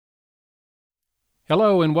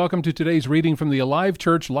Hello, and welcome to today's reading from the Alive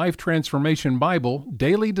Church Life Transformation Bible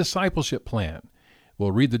Daily Discipleship Plan.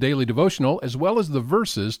 We'll read the daily devotional as well as the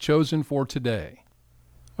verses chosen for today.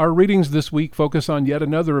 Our readings this week focus on yet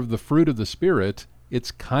another of the fruit of the Spirit.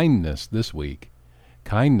 It's kindness this week.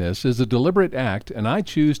 Kindness is a deliberate act, and I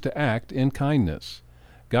choose to act in kindness.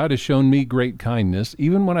 God has shown me great kindness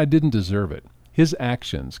even when I didn't deserve it. His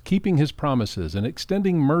actions, keeping His promises, and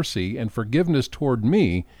extending mercy and forgiveness toward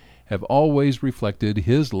me have always reflected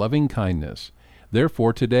His loving kindness.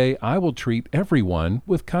 Therefore, today I will treat everyone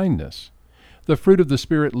with kindness. The fruit of the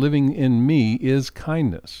Spirit living in me is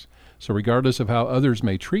kindness. So regardless of how others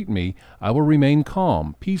may treat me, I will remain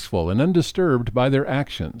calm, peaceful, and undisturbed by their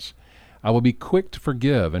actions. I will be quick to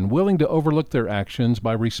forgive and willing to overlook their actions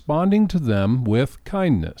by responding to them with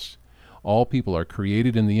kindness. All people are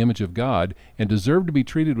created in the image of God and deserve to be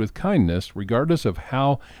treated with kindness regardless of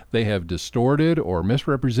how they have distorted or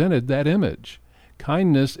misrepresented that image.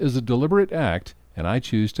 Kindness is a deliberate act, and I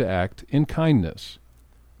choose to act in kindness.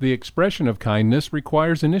 The expression of kindness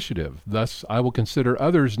requires initiative. Thus, I will consider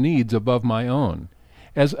others' needs above my own.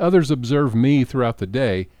 As others observe me throughout the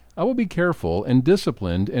day, I will be careful and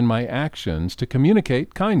disciplined in my actions to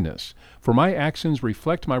communicate kindness, for my actions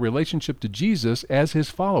reflect my relationship to Jesus as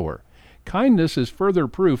His follower. Kindness is further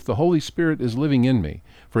proof the Holy Spirit is living in me,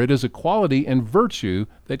 for it is a quality and virtue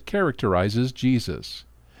that characterizes Jesus.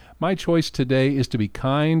 My choice today is to be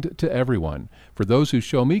kind to everyone. For those who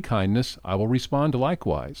show me kindness, I will respond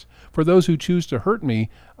likewise. For those who choose to hurt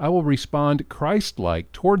me, I will respond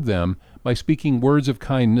Christ-like toward them by speaking words of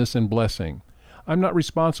kindness and blessing. I'm not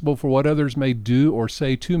responsible for what others may do or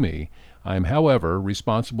say to me. I am, however,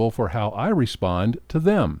 responsible for how I respond to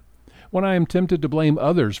them. When I am tempted to blame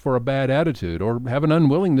others for a bad attitude, or have an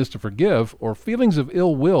unwillingness to forgive, or feelings of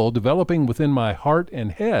ill will developing within my heart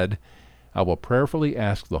and head, I will prayerfully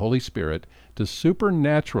ask the Holy Spirit to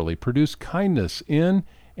supernaturally produce kindness in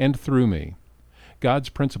and through me. God's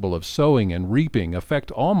principle of sowing and reaping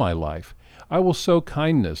affect all my life. I will sow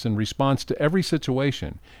kindness in response to every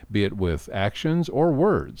situation, be it with actions or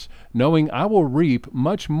words, knowing I will reap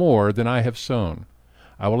much more than I have sown.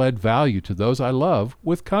 I will add value to those I love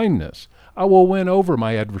with kindness. I will win over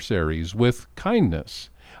my adversaries with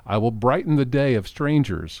kindness. I will brighten the day of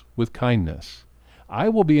strangers with kindness. I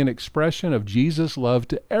will be an expression of Jesus' love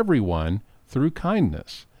to everyone through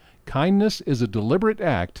kindness. Kindness is a deliberate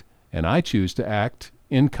act, and I choose to act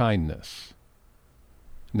in kindness.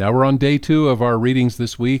 Now we're on day 2 of our readings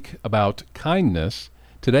this week about kindness.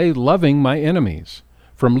 Today, loving my enemies.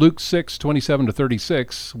 From Luke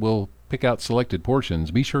 6:27-36, we'll pick out selected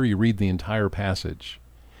portions. Be sure you read the entire passage.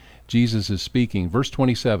 Jesus is speaking. Verse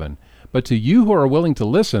 27, "But to you who are willing to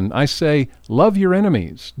listen, I say, love your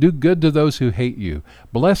enemies. Do good to those who hate you.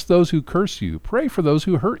 Bless those who curse you. Pray for those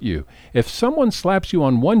who hurt you. If someone slaps you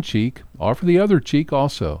on one cheek, offer the other cheek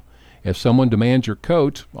also. If someone demands your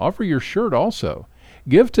coat, offer your shirt also.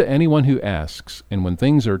 Give to anyone who asks, and when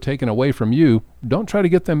things are taken away from you, don't try to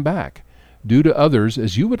get them back. Do to others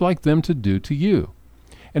as you would like them to do to you.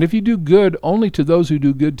 And if you do good only to those who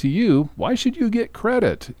do good to you, why should you get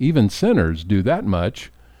credit? Even sinners do that much.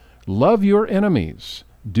 Love your enemies.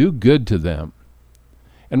 Do good to them."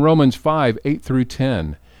 In Romans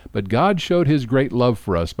 5:8-10, "But God showed His great love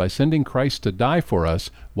for us by sending Christ to die for us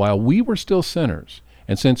while we were still sinners.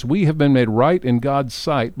 And since we have been made right in God's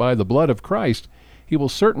sight by the blood of Christ, He will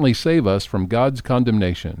certainly save us from God's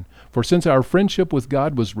condemnation. For since our friendship with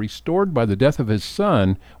God was restored by the death of His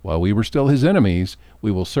Son, while we were still His enemies, we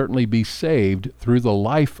will certainly be saved through the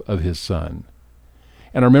life of His Son."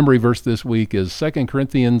 And our memory verse this week is 2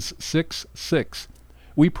 Corinthians 6:6.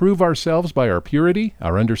 "We prove ourselves by our purity,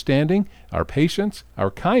 our understanding, our patience, our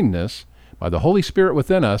kindness, by the Holy Spirit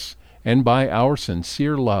within us, and by our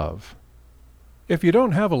sincere love." If you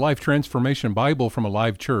don't have a Life Transformation Bible from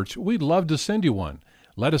Alive Church, we'd love to send you one.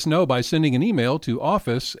 Let us know by sending an email to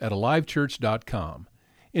office@alivechurch.com.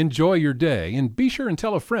 Enjoy your day, and be sure and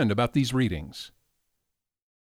tell a friend about these readings.